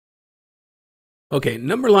Okay,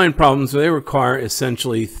 number line problems, they require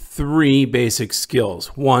essentially three basic skills.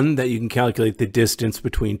 One, that you can calculate the distance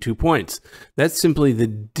between 2 points. That's simply the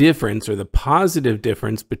difference or the positive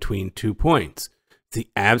difference between 2 points. The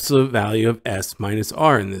absolute value of s minus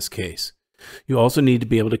r in this case. You also need to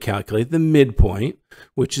be able to calculate the midpoint,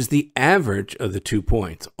 which is the average of the 2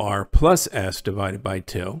 points, r plus s divided by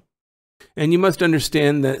 2. And you must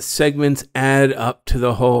understand that segments add up to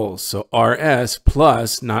the wholes. So RS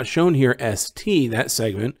plus, not shown here, ST, that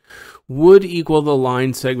segment, would equal the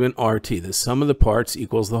line segment RT. The sum of the parts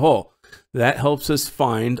equals the whole. That helps us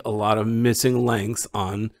find a lot of missing lengths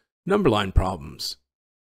on number line problems.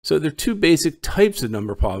 So there are two basic types of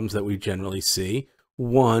number problems that we generally see.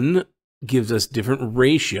 One gives us different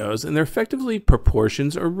ratios, and they're effectively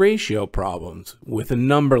proportions or ratio problems with a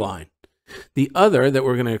number line. The other that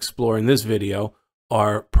we're going to explore in this video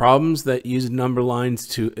are problems that use number lines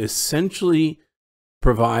to essentially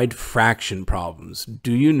provide fraction problems.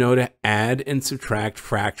 Do you know to add and subtract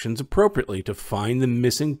fractions appropriately to find the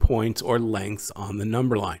missing points or lengths on the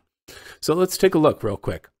number line? So let's take a look real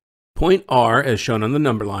quick. Point R, as shown on the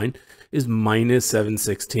number line, is minus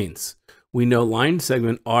 7/16. We know line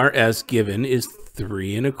segment RS given is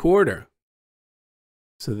 3 1/4.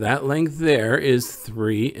 So that length there is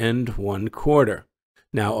 3 1/4.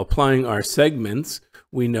 Now applying our segments,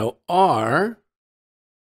 we know R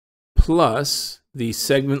plus the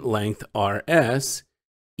segment length RS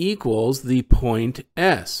equals the point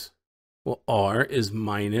S. Well, R is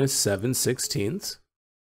minus 7/16.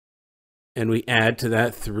 And we add to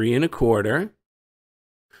that 3 1/4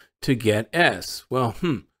 to get S. Well,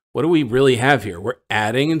 what do we really have here? We're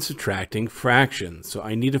adding and subtracting fractions. So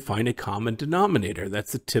I need to find a common denominator.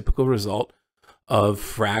 That's the typical result of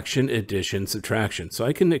fraction addition subtraction. So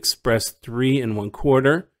I can express 3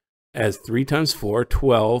 1/4 as 3 times 4,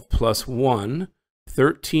 12 plus 1,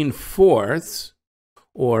 13/4.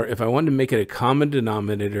 Or if I wanted to make it a common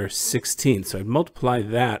denominator, 16. So I'd multiply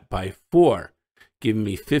that by 4, giving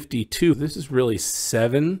me 52. This is really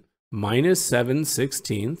 7 minus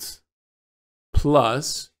 7/16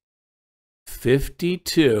 plus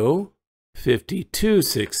 52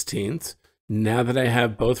 52/16. Now that I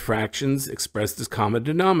have both fractions expressed as common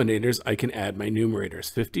denominators, I can add my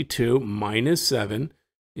numerators. 52 minus 7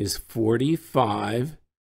 is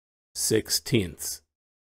 45/16.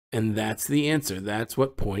 And that's the answer. That's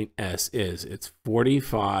what point S is. It's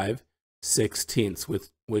 45/16,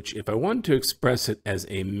 which if I want to express it as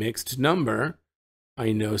a mixed number,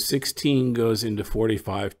 I know 16 goes into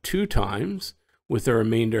 45 2 times, with a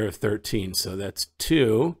remainder of 13. So that's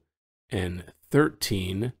 2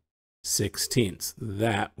 13/16.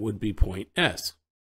 That would be point S.